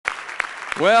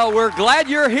Well, we're glad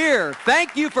you're here.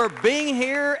 Thank you for being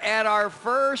here at our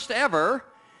first ever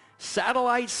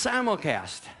satellite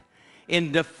simulcast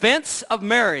in defense of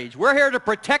marriage. We're here to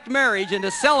protect marriage and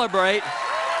to celebrate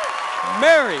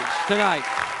marriage tonight.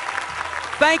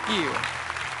 Thank you.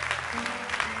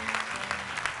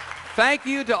 Thank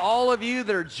you to all of you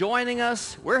that are joining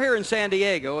us. We're here in San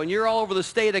Diego, and you're all over the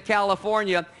state of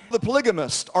California. The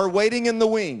polygamists are waiting in the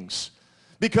wings.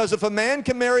 Because if a man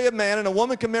can marry a man and a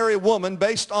woman can marry a woman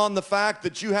based on the fact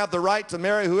that you have the right to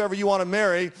marry whoever you want to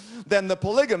marry, then the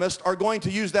polygamists are going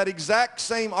to use that exact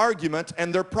same argument,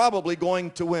 and they're probably going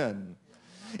to win.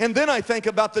 And then I think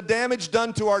about the damage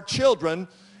done to our children,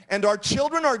 and our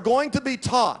children are going to be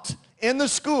taught in the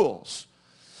schools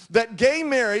that gay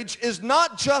marriage is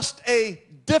not just a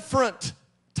different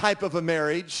type of a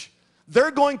marriage. They're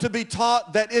going to be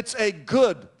taught that it's a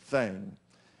good thing.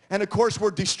 And of course,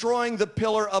 we're destroying the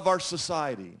pillar of our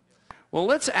society. Well,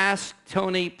 let's ask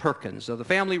Tony Perkins of the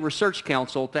Family Research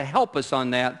Council to help us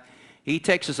on that. He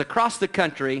takes us across the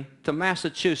country to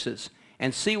Massachusetts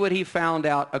and see what he found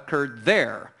out occurred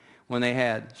there when they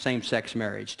had same-sex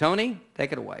marriage. Tony,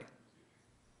 take it away.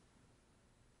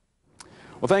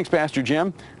 Well, thanks, Pastor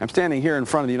Jim. I'm standing here in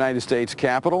front of the United States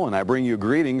Capitol, and I bring you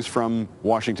greetings from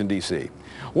Washington, D.C.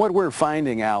 What we're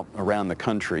finding out around the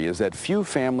country is that few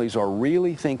families are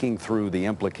really thinking through the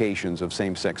implications of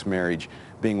same-sex marriage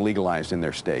being legalized in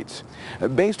their states.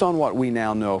 Based on what we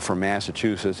now know from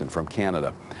Massachusetts and from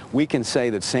Canada, we can say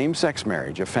that same-sex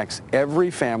marriage affects every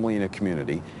family in a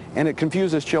community, and it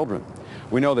confuses children.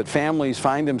 We know that families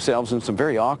find themselves in some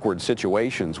very awkward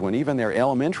situations when even their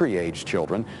elementary-age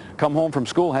children come home from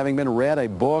school having been read a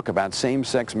book about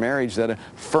same-sex marriage that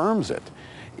affirms it.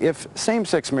 If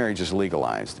same-sex marriage is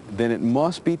legalized, then it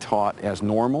must be taught as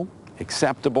normal,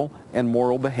 acceptable, and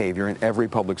moral behavior in every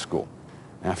public school.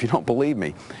 Now, if you don't believe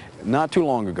me, not too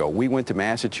long ago, we went to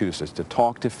Massachusetts to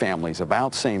talk to families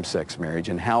about same-sex marriage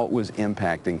and how it was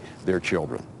impacting their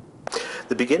children.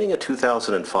 The beginning of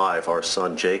 2005, our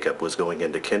son Jacob was going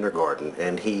into kindergarten,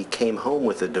 and he came home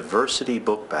with a diversity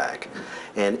book bag.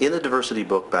 And in the diversity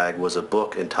book bag was a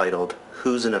book entitled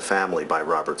Who's in a Family by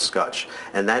Robert Scutch,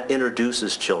 and that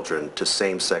introduces children to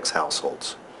same-sex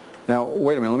households. Now,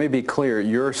 wait a minute, let me be clear.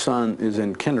 Your son is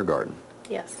in kindergarten.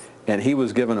 Yes. And he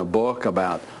was given a book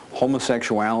about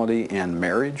homosexuality and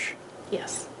marriage?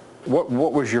 Yes. What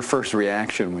was your first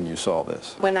reaction when you saw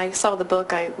this? When I saw the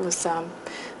book, I was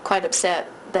quite upset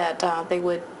that they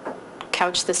would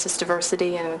couch this as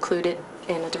diversity and include it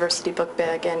in a diversity book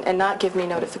bag and not give me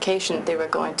notification that they were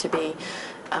going to be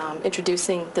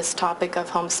introducing this topic of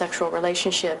homosexual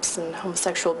relationships and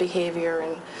homosexual behavior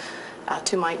and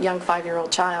to my young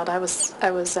 5-year-old child. I was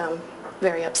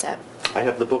very upset. I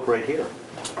have the book right here.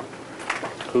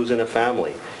 Who's in a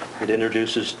Family? It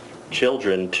introduces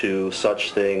children to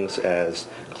such things as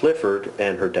Clifford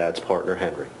and her dad's partner,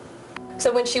 Henry.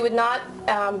 So when she would not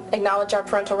acknowledge our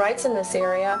parental rights in this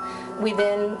area, we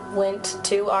then went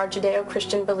to our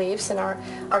Judeo-Christian beliefs and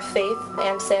our faith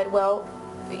and said, well,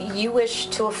 you wish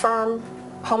to affirm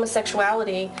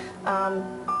homosexuality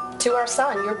to our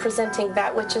son. You're presenting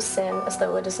that which is sin as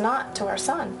though it is not to our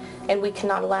son, and we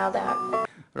cannot allow that.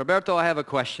 Roberto, I have a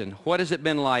question. What has it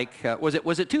been like? Was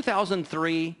it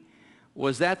 2003?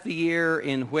 Was that the year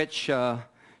in which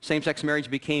same-sex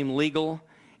marriage became legal?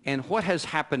 And what has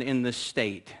happened in the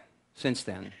state since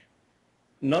then?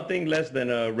 Nothing less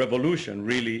than a revolution,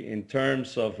 really, in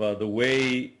terms of the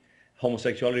way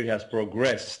homosexuality has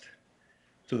progressed,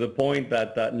 to the point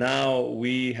that now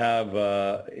we have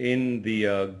in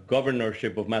the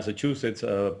governorship of Massachusetts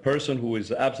a person who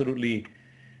is absolutely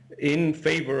in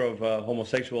favor of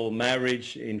homosexual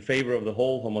marriage, in favor of the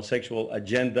whole homosexual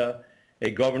agenda,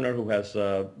 a governor who has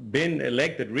been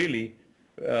elected, really,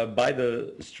 by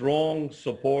the strong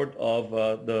support of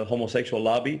the homosexual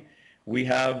lobby. We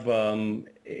have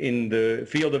in the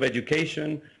field of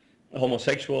education,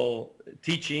 homosexual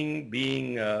teaching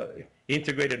being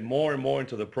integrated more and more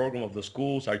into the program of the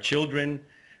schools, our children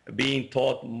being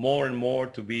taught more and more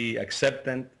to be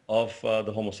acceptant of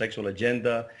the homosexual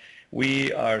agenda.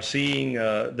 We are seeing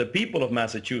the people of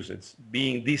Massachusetts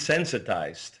being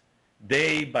desensitized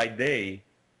day by day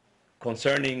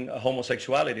concerning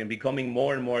homosexuality and becoming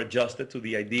more and more adjusted to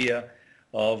the idea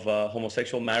of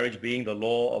homosexual marriage being the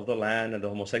law of the land and the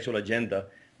homosexual agenda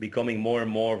becoming more and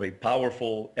more of a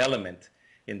powerful element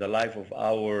in the life of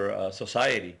our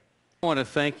society. I want to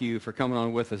thank you for coming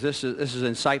on with us. This is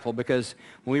insightful because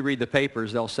when we read the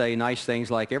papers, they'll say nice things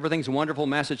like, everything's wonderful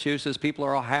in Massachusetts, people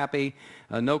are all happy,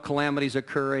 no calamities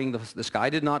occurring, the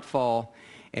sky did not fall.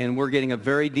 And we're getting a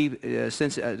very deep,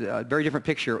 very different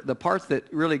picture. The part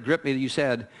that really gripped me that you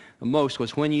said the most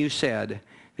was when you said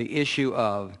the issue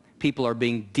of people are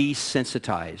being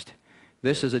desensitized.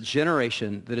 This is a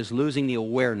generation that is losing the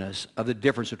awareness of the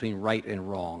difference between right and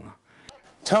wrong.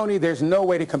 Tony, there's no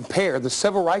way to compare the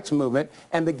civil rights movement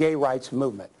and the gay rights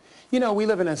movement. You know, we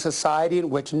live in a society in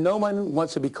which no one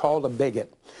wants to be called a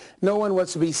bigot. No one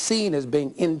wants to be seen as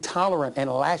being intolerant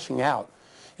and lashing out.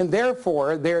 And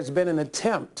therefore, there's been an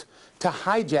attempt to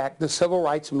hijack the civil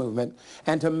rights movement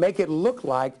and to make it look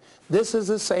like this is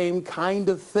the same kind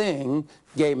of thing,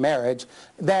 gay marriage,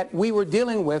 that we were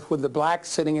dealing with the blacks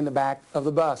sitting in the back of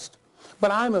the bus. But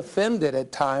I'm offended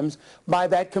at times by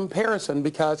that comparison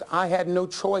because I had no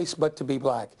choice but to be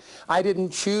black. I didn't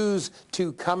choose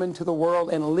to come into the world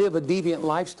and live a deviant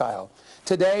lifestyle.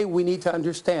 Today, we need to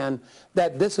understand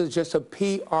that this is just a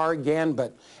PR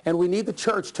gambit, and we need the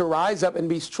church to rise up and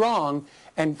be strong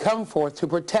and come forth to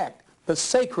protect the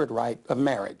sacred right of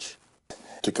marriage.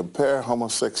 To compare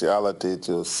homosexuality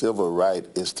to a civil right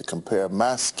is to compare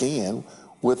my skin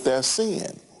with their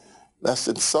sin. That's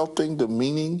insulting,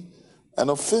 demeaning, and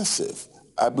offensive.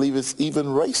 I believe it's even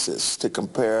racist to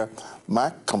compare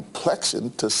my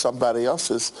complexion to somebody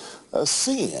else's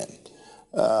sin.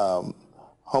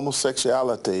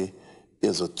 Homosexuality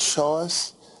is a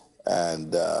choice,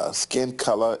 and skin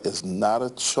color is not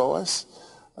a choice.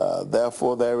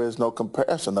 Therefore, there is no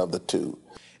comparison of the two.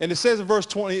 And it says in verse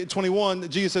 21,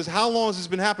 Jesus says, how long has this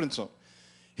been happening to him?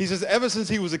 He says, ever since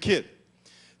he was a kid.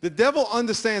 The devil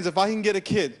understands if I can get a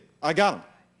kid, I got him.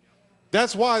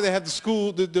 That's why they have the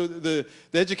school, the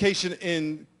education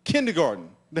in kindergarten.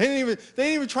 They didn't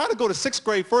even try to go to 6th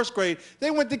grade, 1st grade.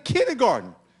 They went to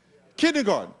kindergarten.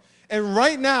 Kindergarten. And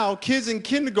right now, kids in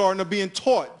kindergarten are being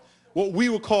taught what we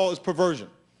would call is perversion.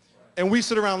 And we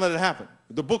sit around and let it happen.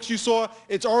 The books you saw,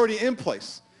 it's already in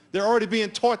place. They're already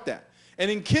being taught that. And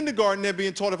in kindergarten, they're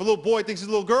being taught if a little boy thinks he's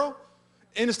a little girl,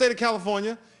 in the state of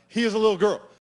California, he is a little girl.